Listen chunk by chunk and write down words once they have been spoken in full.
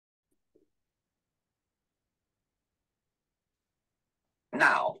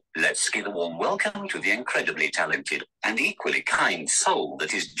Now, let's give a warm welcome to the incredibly talented and equally kind soul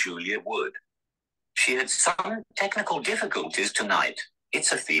that is Julia Wood. She had some technical difficulties tonight.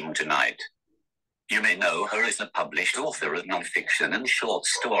 It's a theme tonight. You may know her as the published author of non-fiction and short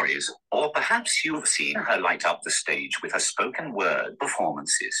stories, or perhaps you've seen her light up the stage with her spoken word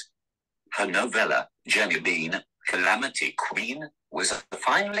performances. Her novella, Jenny Bean, Calamity Queen, was a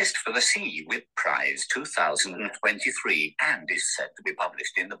finalist for the Sea Wit Prize 2023 and is set to be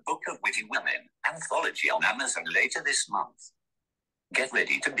published in the Book of Witty Women anthology on Amazon later this month. Get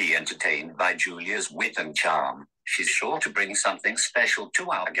ready to be entertained by Julia's wit and charm. She's sure to bring something special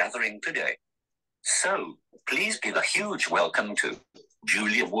to our gathering today. So, please give a huge welcome to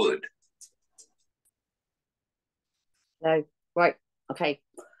Julia Wood. No, right, okay.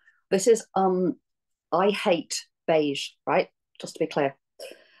 This is, I hate beige, right? Just to be clear.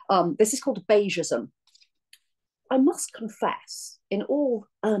 This is called Beigeism. I must confess, in all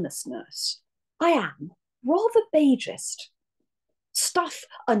earnestness, I am rather beigist. Stuff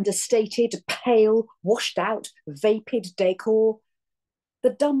understated, pale, washed out, vapid decor, the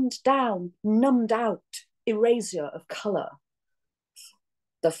dumbed down, numbed out erasure of colour,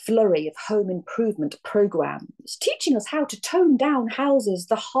 the flurry of home improvement programmes, teaching us how to tone down houses,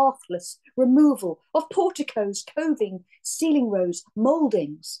 the hearthless removal of porticos, coving, ceiling rows,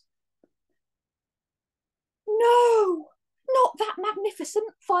 mouldings. No, not that magnificent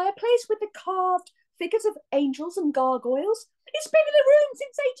fireplace with the carved figures of angels and gargoyles. It's been in the room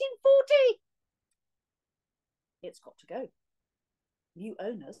since 1840. It's got to go. New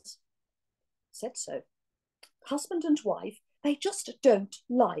owners said so. Husband and wife, they just don't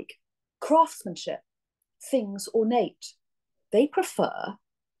like craftsmanship, things ornate. They prefer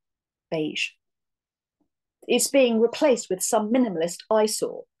beige. It's being replaced with some minimalist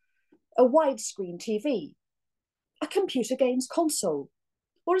eyesore, a widescreen TV, a computer games console,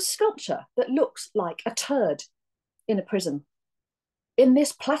 or a sculpture that looks like a turd in a prison. In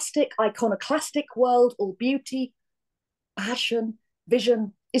this plastic, iconoclastic world, all beauty, passion,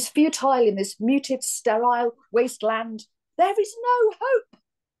 vision is futile in this muted, sterile wasteland. There is no hope.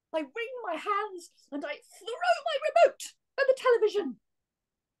 I wring my hands and I throw my remote at the television.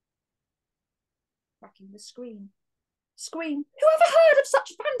 Cracking the screen. Scream, who ever heard of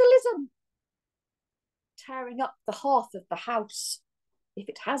such vandalism? Tearing up the hearth of the house. If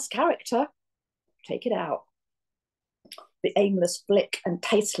it has character, take it out. The aimless flick and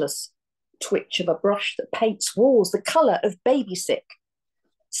tasteless twitch of a brush that paints walls the colour of baby sick.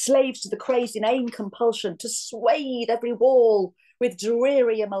 Slaves to the crazed inane compulsion to swathe every wall with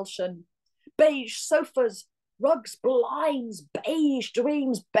dreary emulsion. Beige sofas, rugs, blinds, beige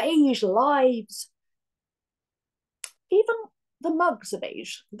dreams, beige lives. Even the mugs are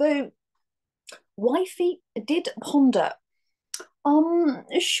beige, though wifey did ponder,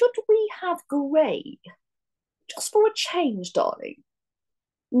 should we have grey? Just for a change, darling.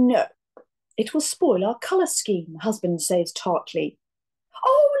 No, it will spoil our colour scheme, husband says tartly.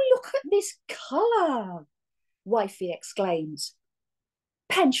 Oh, look at this colour, wifey exclaims.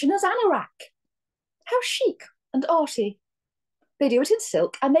 Pensioners' anorak. How chic and arty. They do it in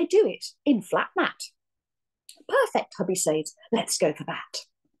silk and they do it in flat mat. Perfect, hubby says. Let's go for that.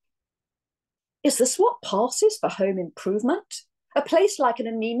 Is this what passes for home improvement? A place like an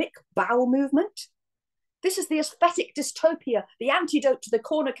anemic bowel movement? This is the aesthetic dystopia, the antidote to the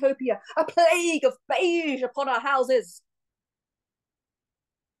cornucopia, a plague of beige upon our houses.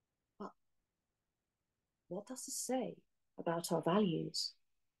 But what does this say about our values?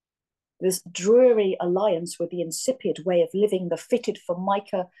 This dreary alliance with the insipid way of living, the fitted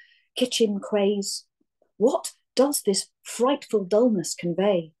formica kitchen craze. What does this frightful dullness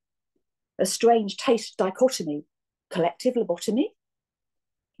convey? A strange taste dichotomy, collective lobotomy,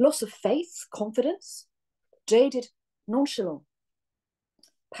 loss of faith, confidence, jaded nonchalance,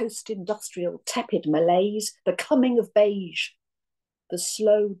 post-industrial tepid malaise, the coming of beige, the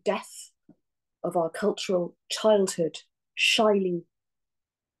slow death of our cultural childhood, shyly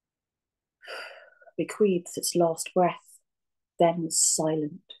bequeaths its last breath, then was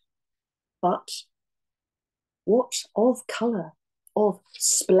silent. But what of colour, of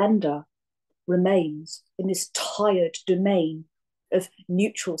splendour, remains in this tired domain of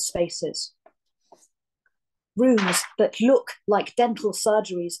neutral spaces? Rooms that look like dental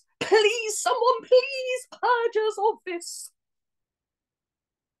surgeries. Please, someone, please purge us of this.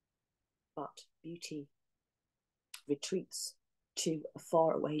 But beauty retreats to a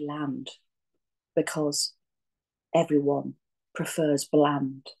faraway land because everyone prefers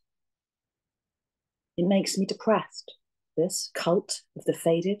bland. It makes me depressed, this cult of the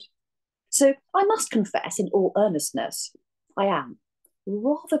faded. So I must confess in all earnestness, I am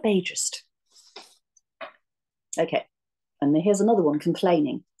rather Beigist. Okay, and here's another one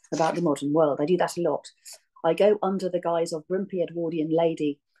complaining about the modern world. I do that a lot. I go under the guise of grumpy Edwardian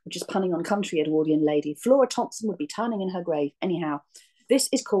lady, which is punning on country Edwardian lady. Flora Thompson would be turning in her grave. Anyhow, this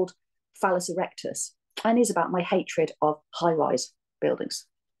is called Phallus Erectus and is about my hatred of high-rise buildings.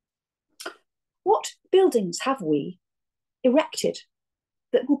 What buildings have we erected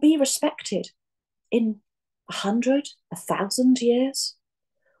that will be respected in 100, 1,000 years?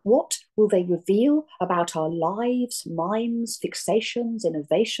 What will they reveal about our lives, minds, fixations,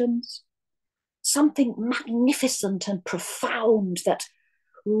 innovations? Something magnificent and profound that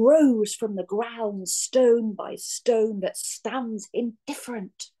rose from the ground stone by stone, that stands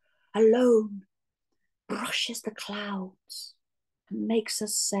indifferent, alone, brushes the clouds and makes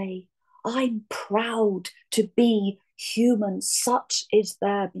us say, I'm proud to be human. Such is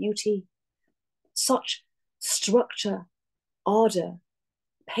their beauty, such structure, ardour,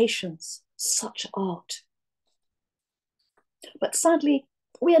 patience, such art. But sadly,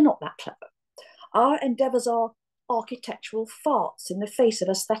 we are not that clever. Our endeavours are architectural farts in the face of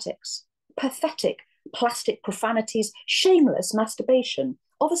aesthetics, pathetic plastic profanities, shameless masturbation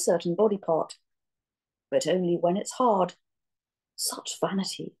of a certain body part. But only when it's hard. Such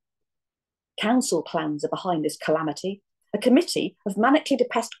vanity. Council plans are behind this calamity. A committee of manically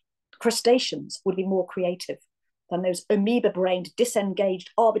depressed crustaceans would be more creative than those amoeba-brained,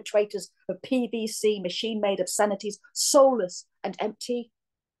 disengaged arbitrators of PVC machine-made obscenities, soulless and empty.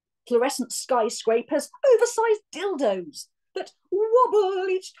 Fluorescent skyscrapers, oversized dildos that wobble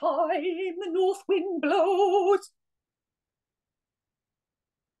each time the north wind blows.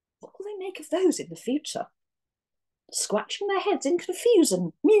 What will they make of those in the future? Scratching their heads in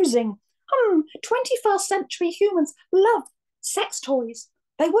confusion, musing, 21st century humans love sex toys.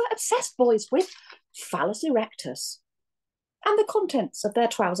 They were obsessed, boys, with Phallus Erectus and the contents of their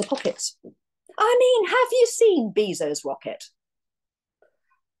trouser pockets. I mean, have you seen Bezos' rocket?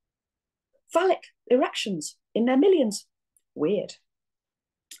 Phallic erections in their millions. Weird.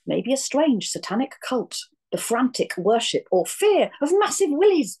 Maybe a strange satanic cult, the frantic worship or fear of massive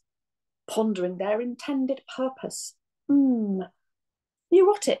willies, pondering their intended purpose.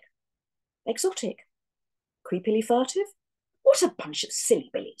 Neurotic, exotic, creepily furtive. What a bunch of silly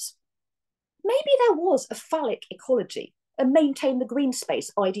billies. Maybe there was a phallic ecology, a maintain the green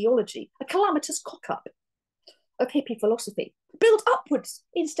space ideology, a calamitous cock-up, of hippie philosophy. Build upwards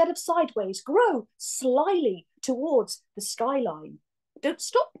instead of sideways. Grow slyly towards the skyline. Don't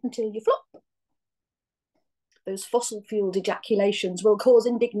stop until you flop. Those fossil-fueled ejaculations will cause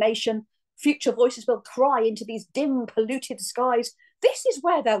indignation. Future voices will cry into these dim, polluted skies. This is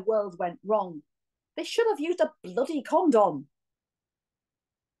where their world went wrong. They should have used a bloody condom.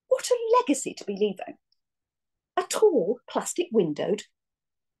 What a legacy to be leaving. A tall, plastic-windowed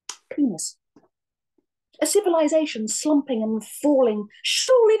penis. A civilization slumping and falling.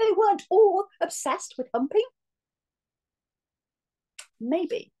 Surely they weren't all obsessed with humping?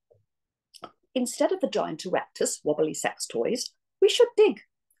 Maybe, instead of the giant erectus, wobbly sex toys, we should dig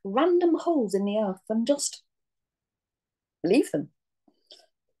random holes in the earth and just leave them.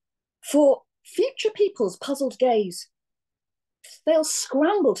 For future people's puzzled gaze, they'll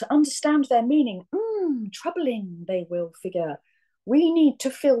scramble to understand their meaning. Troubling, they will figure. We need to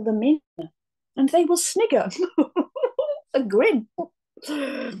fill them in. And they will snigger and grin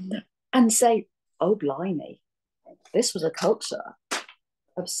and say, oh, blimey, this was a culture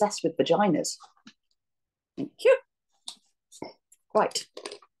obsessed with vaginas. Thank you. Right,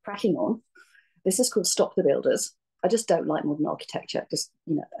 cracking on. This is called Stop the Builders. I just don't like modern architecture. Just,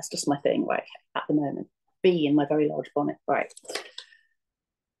 that's just my thing, right, at the moment. Bee in my very large bonnet, right.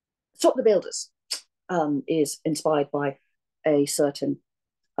 Stop the Builders is inspired by a certain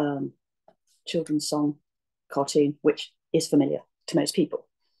children's song cartoon, which is familiar to most people.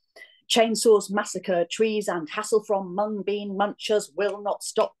 Chainsaws massacre trees and hassle from mung bean munchers will not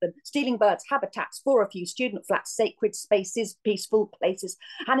stop them. Stealing birds' habitats for a few student flats, sacred spaces, peaceful places,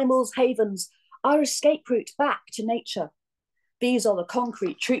 animals' havens, our escape route back to nature. These are the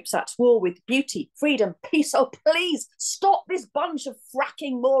concrete troops at war with beauty, freedom, peace. Oh, please stop this bunch of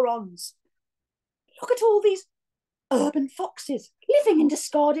fracking morons. Look at all these urban foxes living in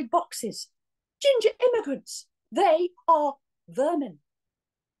discarded boxes. Ginger immigrants, they are vermin.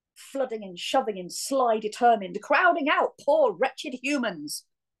 Flooding and shoving in, sly determined, crowding out poor wretched humans.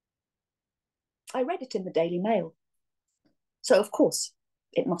 I read it in the Daily Mail. So, of course,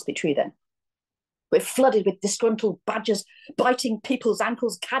 it must be true then. We're flooded with disgruntled badgers, biting people's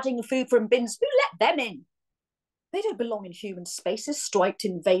ankles, cadging food from bins. Who let them in? They don't belong in human spaces. Striped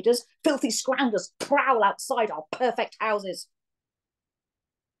invaders, filthy scroungers prowl outside our perfect houses.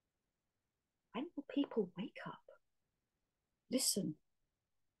 people, wake up. Listen.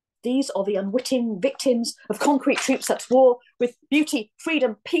 These are the unwitting victims of concrete troops at war with beauty,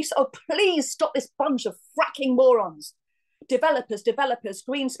 freedom, peace. Oh, please stop this bunch of fracking morons. Developers,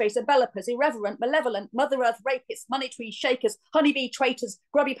 green space developers, irreverent, malevolent, Mother Earth rapists, money tree shakers, honeybee traitors,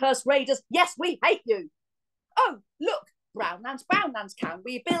 grubby purse raiders. Yes, we hate you. Oh, look, brownlands, can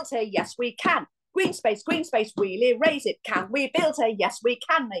we build here? Yes, we can. Green space, we'll erase it. Can we build here? Yes, we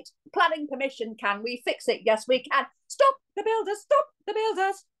can, mate. Planning permission, can we fix it? Yes, we can. Stop the builders, stop the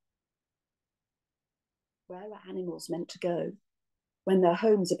builders. Where are animals meant to go when their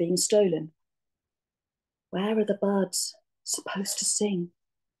homes are being stolen? Where are the birds supposed to sing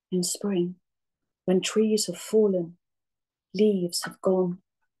in spring when trees have fallen, leaves have gone,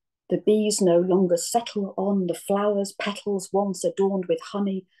 the bees no longer settle on the flowers' petals once adorned with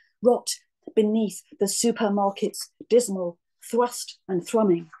honey, rot beneath the supermarket's dismal thrust and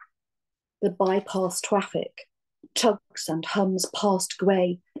thrumming? The bypass traffic tugs and hums past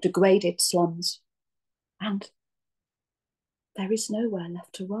grey, degraded slums. And there is nowhere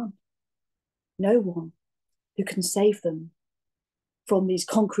left to run. No one who can save them from these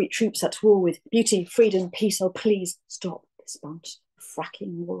concrete troops at war with beauty, freedom, peace. Oh, please stop this bunch of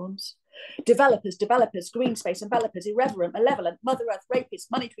fracking morons. Developers, green space envelopers, irreverent, malevolent, Mother Earth rapists,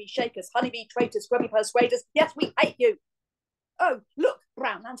 money tree shakers, honeybee traitors, grubby purse raiders. Yes, we hate you. Oh, look,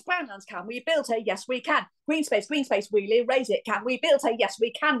 brownlands, can we build here? Yes, we can. Green space, we'll erase it. Can we build here? Yes,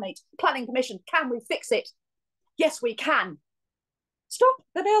 we can, mate. Planning permission, can we fix it? Yes, we can. Stop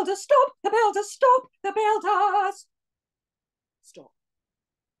the builders, stop the builders, stop the builders. Stop.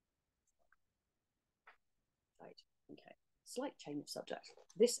 Right, okay. Slight change of subject.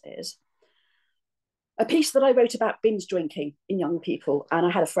 This is a piece that I wrote about binge drinking in young people, and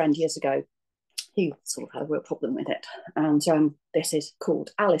I had a friend years ago who sort of had a real problem with it. And this is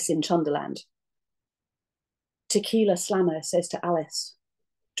called Alice in Chunderland. Tequila Slammer says to Alice,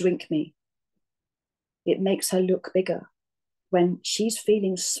 "Drink me." It makes her look bigger. When she's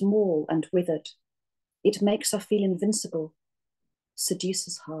feeling small and withered, it makes her feel invincible,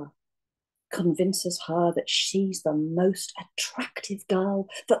 seduces her, convinces her that she's the most attractive girl,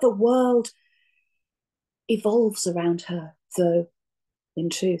 that the world evolves around her, though, in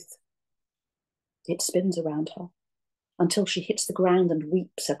truth, it spins around her until she hits the ground and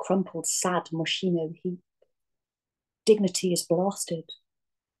weeps, a crumpled, sad moschino heap. Dignity is blasted.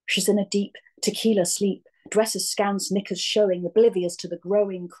 She's in a deep tequila sleep, dresses scants, knickers showing, oblivious to the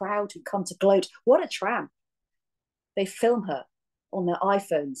growing crowd who come to gloat. What a tramp. They film her on their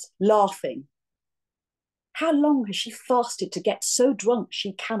iPhones, laughing. How long has she fasted to get so drunk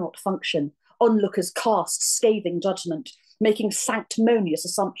she cannot function? Onlookers cast scathing judgment, making sanctimonious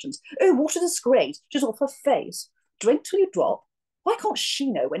assumptions. Oh, what a disgrace. She's off her face. Drink till you drop. Why can't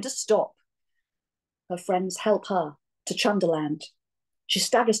she know when to stop? Her friends help her to Chunderland. She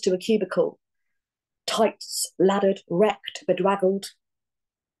staggers to a cubicle, tights laddered, wrecked, bedraggled.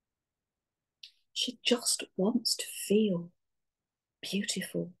 She just wants to feel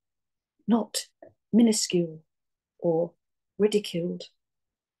beautiful, not minuscule or ridiculed,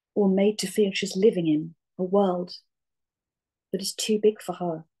 or made to feel she's living in a world that is too big for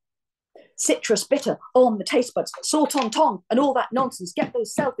her. Citrus, bitter, on the taste buds, salt on tongue, and all that nonsense. Get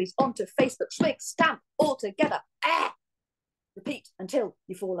those selfies onto Facebook, swig, stamp, all together. Ah! Repeat until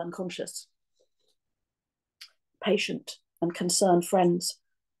you fall unconscious. Patient and concerned friends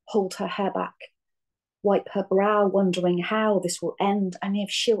hold her hair back, wipe her brow, wondering how this will end and if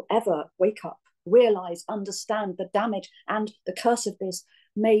she'll ever wake up, realise, understand the damage and the curse of this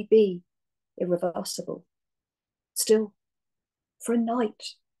may be irreversible. Still, for a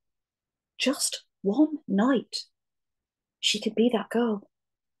night, just one night, she could be that girl,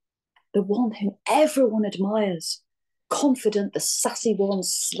 the one whom everyone admires, confident, the sassy one,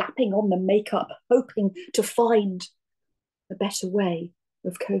 slapping on the makeup, hoping to find a better way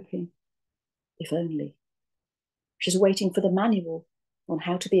of coping, if only. She's waiting for the manual on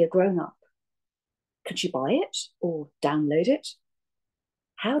how to be a grown-up. Can she buy it or download it?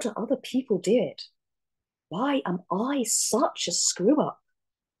 How do other people do it? Why am I such a screw-up?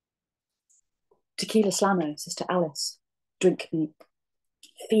 Tequila Slammer says to Alice, "Drink me.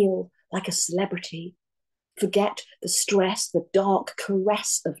 Feel like a celebrity. Forget the stress, the dark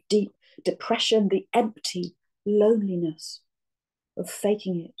caress of deep depression, the empty loneliness of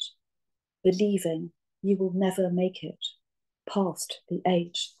faking it, believing you will never make it past the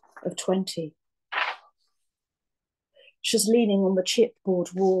age of 20. She's leaning on the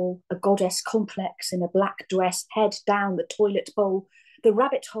chipboard wall, a goddess complex in a black dress, head down the toilet bowl. The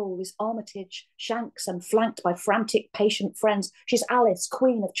rabbit hole is Armitage, shanks and flanked by frantic patient friends. She's Alice,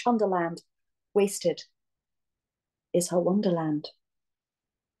 queen of Chunderland. Wasted is her wonderland.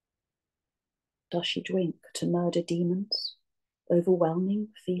 Does she drink to murder demons, overwhelming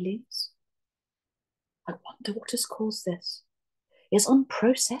feelings? I wonder what has caused this. Is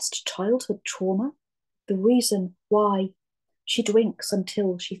unprocessed childhood trauma the reason why she drinks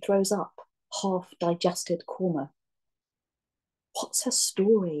until she throws up half-digested korma? What's her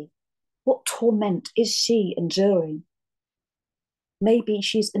story? What torment is she enduring? Maybe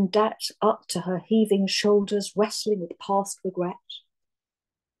she's in debt up to her heaving shoulders, wrestling with past regret.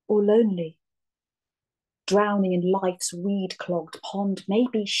 Or lonely, drowning in life's weed-clogged pond.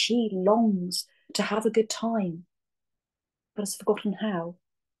 Maybe she longs to have a good time, but has forgotten how,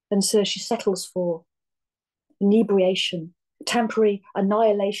 and so she settles for inebriation, temporary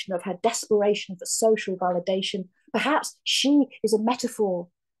annihilation of her desperation for social validation. Perhaps she is a metaphor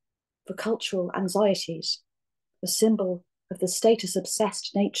for cultural anxieties, a symbol of the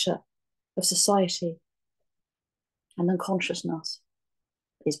status-obsessed nature of society. And unconsciousness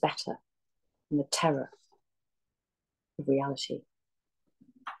is better than the terror of reality.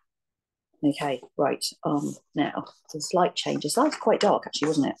 Okay, right. Now, the slight changes. That was quite dark, actually,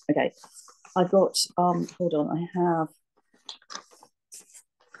 wasn't it? Okay. I've got, hold on, I have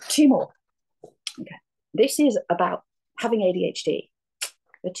 2 more. Okay. This is about having ADHD,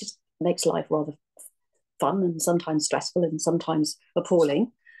 which just makes life rather fun and sometimes stressful and sometimes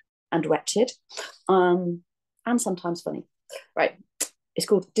appalling and wretched, and sometimes funny. Right. It's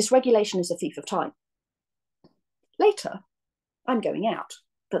called Dysregulation is a Thief of Time. Later, I'm going out,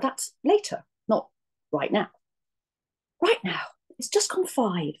 but that's later, not right now. Right now, it's just gone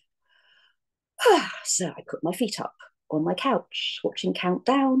 5. So I put my feet up on my couch, watching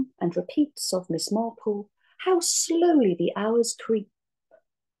countdown and repeats of Miss Marple, how slowly the hours creep.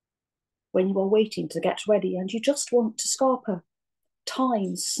 When you are waiting to get ready and you just want to scarper,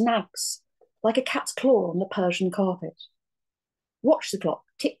 time snags like a cat's claw on the Persian carpet. Watch the clock,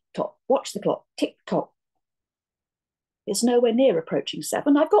 tick-tock, watch the clock, tick-tock. It's nowhere near approaching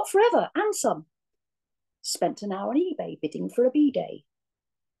 7. I've got forever and some. Spent an hour on eBay bidding for a B-day.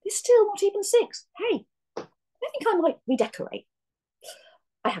 It's still not even 6. Hey, I think I might redecorate.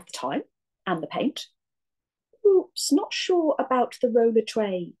 I have the time and the paint. Oops, not sure about the roller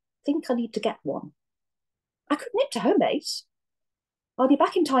tray. Think I need to get one. I could nip to home base. I'll be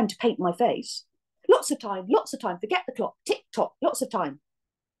back in time to paint my face. Lots of time, forget the clock, tick-tock, lots of time.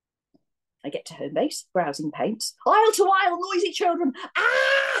 I get to home base, browsing paints. Aisle to aisle, noisy children.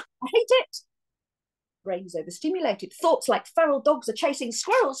 Ah, I hate it. Brains overstimulated. Thoughts like feral dogs are chasing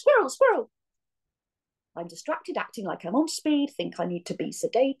squirrel, squirrel, squirrel. I'm distracted, acting like I'm on speed. Think I need to be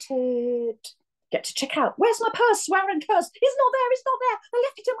sedated. Get to check out. Where's my purse? Swear and curse. It's not there, it's not there. I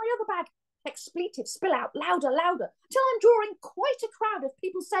left it in my other bag. Expletives spill out louder, louder, till I'm drawing quite a crowd of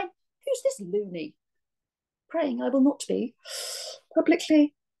people saying, who's this loony? Praying I will not be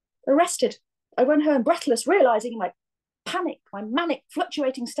publicly arrested. I went home breathless, realising in my panic, my manic,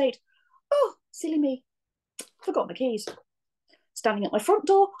 fluctuating state, oh, silly me, forgot my keys. Standing at my front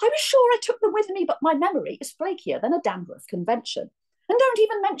door, I was sure I took them with me, but my memory is flakier than a Danforth convention. And don't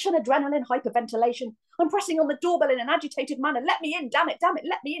even mention adrenaline hyperventilation. I'm pressing on the doorbell in an agitated manner. Let me in, damn it,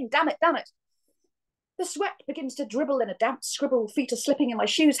 let me in, damn it. The sweat begins to dribble in a damp scribble. Feet are slipping and my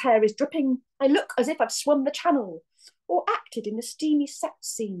shoes' hair is dripping. I look as if I've swum the channel or acted in the steamy sex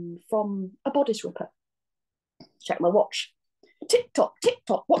scene from A Bodice Ripper. Check my watch. Tick-tock,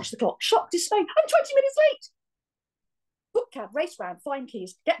 watch the clock. Shocked, dismayed. I'm 20 minutes late. Book cab, race round, find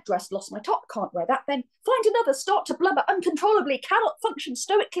keys, get dressed, lost my top, can't wear that then. Find another, start to blubber uncontrollably, cannot function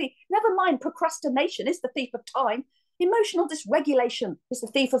stoically. Never mind, procrastination is the thief of time. Emotional dysregulation is the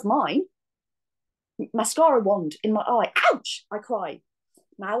thief of mine. Mascara wand in my eye. Ouch, I cry.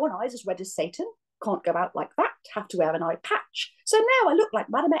 Now one eye's as red as Satan. Can't go out like that, have to wear an eye patch. So now I look like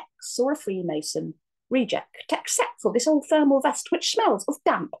Madam X or a Freemason. Reject, except for this old thermal vest which smells of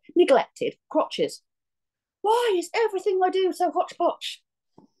damp, neglected crotches. Why is everything I do so hodgepodge?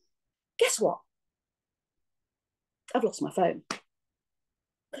 Guess what? I've lost my phone.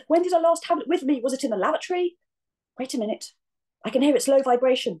 When did I last have it with me? Was it in the lavatory? Wait a minute. I can hear its low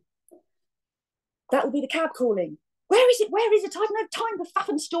vibration. That will be the cab calling. Where is it? I've no time for faff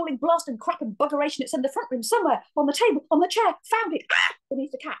and stalling, blast and crap and buggeration. It's in the front room somewhere, on the table, on the chair. Found it.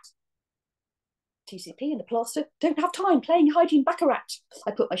 Beneath the cat. TCP and the plaster. Don't have time playing hygiene baccarat.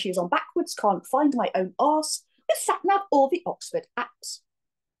 I put my shoes on backwards, can't find my own arse with SatNav or the Oxford apps.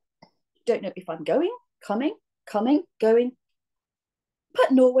 Don't know if I'm going, coming, going,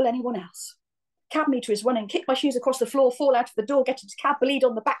 but nor will anyone else. Cab meter is running, kick my shoes across the floor, fall out of the door, get into cab, bleed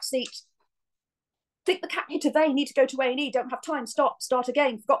on the back seat. Think the cat hit a vein, need to go to A&E, don't have time, stop, start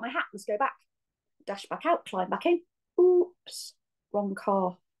again, forgot my hat, let's go back. Dash back out, climb back in. Oops, wrong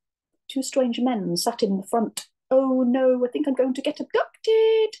car. Two strange men sat in the front. Oh no, I think I'm going to get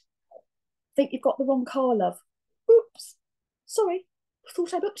abducted. Think you've got the wrong car, love. Oops, sorry,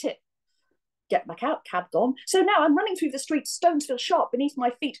 thought I booked it. Get back out, cab gone. So now I'm running through the street, stones feel sharp beneath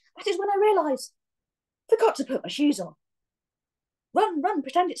my feet. That is when I realise, forgot to put my shoes on. Run, run,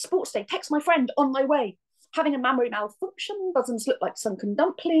 pretend it's sports day. Text my friend on my way. Having a mammary malfunction, dozens look like sunken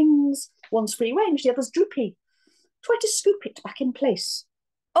dumplings. One's free range, the other's droopy. Try to scoop it back in place.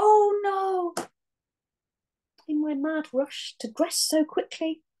 Oh no! In my mad rush to dress so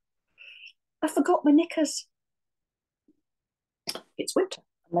quickly, I forgot my knickers. It's winter,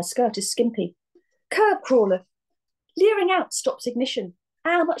 and my skirt is skimpy. Curb crawler. Leering out stops ignition.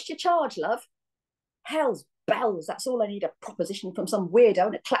 How much do you charge, love? Hell's bells, that's all I need, a proposition from some weirdo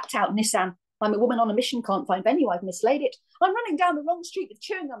in a clapped out Nissan. I'm a woman on a mission, can't find venue, I've mislaid it. I'm running down the wrong street with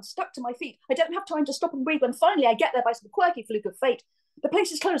chewing gum stuck to my feet. I don't have time to stop and breathe when finally I get there by some quirky fluke of fate. The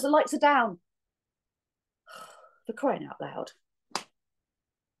place is closed, the lights are down. For crying out loud.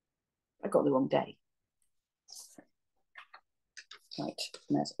 I got the wrong day. Right,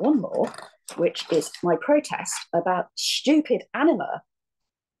 and there's one more, which is my protest about stupid Anima,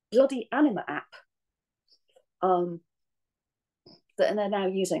 bloody Anima app, that they're now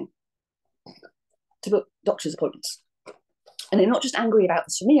using to book doctor's appointments. And they're not just angry about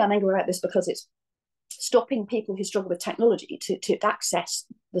this for me, I'm angry about this because it's stopping people who struggle with technology to access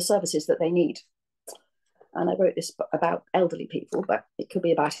the services that they need. And I wrote this about elderly people, but it could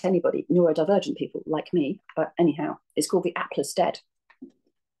be about anybody, neurodivergent people like me. But anyhow, it's called The Appless Dead.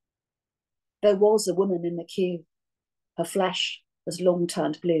 There was a woman in the queue. Her flesh was long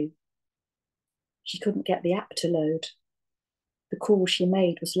turned blue. She couldn't get the app to load. The call she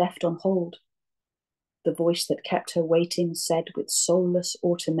made was left on hold. The voice that kept her waiting said with soulless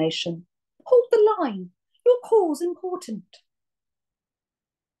automation, "Hold the line, your call's important."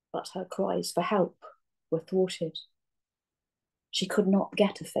 But her cries for help were thwarted. She could not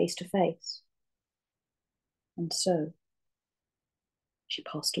get a face-to-face. And so she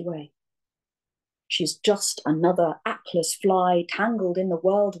passed away. She's just another appless fly tangled in the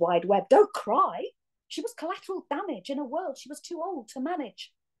World Wide Web. Don't cry. She was collateral damage in a world she was too old to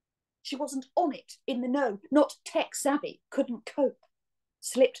manage. She wasn't on it, in the know, not tech savvy, couldn't cope.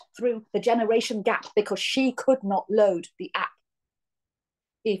 Slipped through the generation gap because she could not load the app.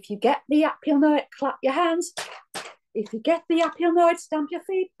 If you get the app, you'll know it, clap your hands. If you get the app, you'll know it, stamp your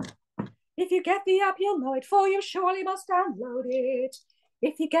feet. If you get the app, you'll know it, for you surely must download it.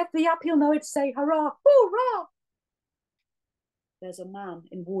 If you get the app, you'll know it, say hurrah, hoorah. There's a man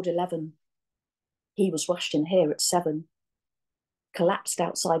in Ward 11. He was rushed in here at 7. Collapsed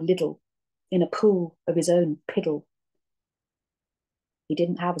outside Lidl in a pool of his own piddle. He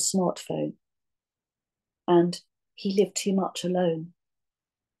didn't have a smartphone. And he lived too much alone.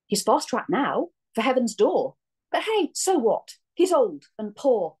 He's fast-tracked now, for heaven's door. But hey, so what? He's old and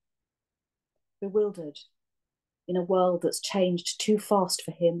poor. Bewildered, in a world that's changed too fast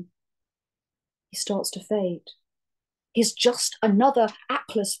for him, he starts to fade. He's just another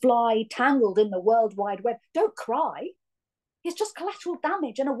appless fly tangled in the World Wide Web. Don't cry. He's just collateral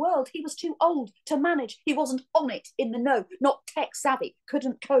damage in a world he was too old to manage. He wasn't on it, in the know, not tech savvy,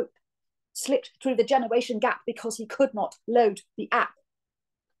 couldn't cope. Slipped through the generation gap because he could not load the app.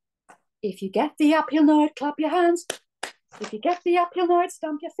 If you get the app, you'll know it, clap your hands. If you get the app, you'll know it,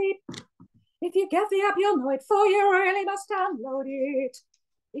 stamp your feet. If you get the app, you'll know it, for you really must download it.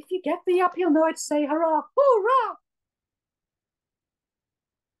 If you get the app, you'll know it, say hurrah, hoorah.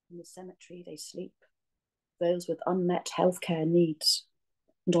 In the cemetery they sleep, those with unmet healthcare needs,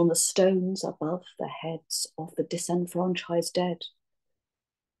 and on the stones above the heads of the disenfranchised dead,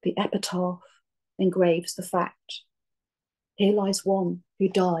 the epitaph engraves the fact, here lies one who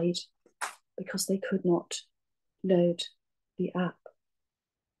died because they could not load the app.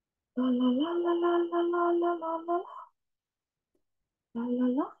 La la la la la la la la la la la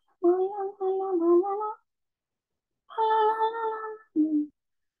la la la la la.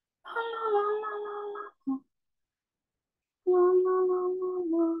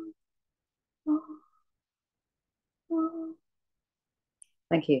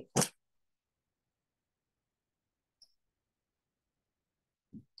 Thank you.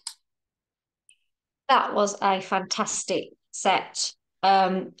 That was a fantastic set.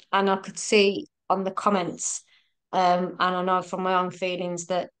 And I could see on the comments, and I know from my own feelings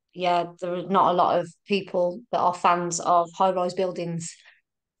that, yeah, there are not a lot of people that are fans of high-rise buildings.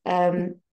 And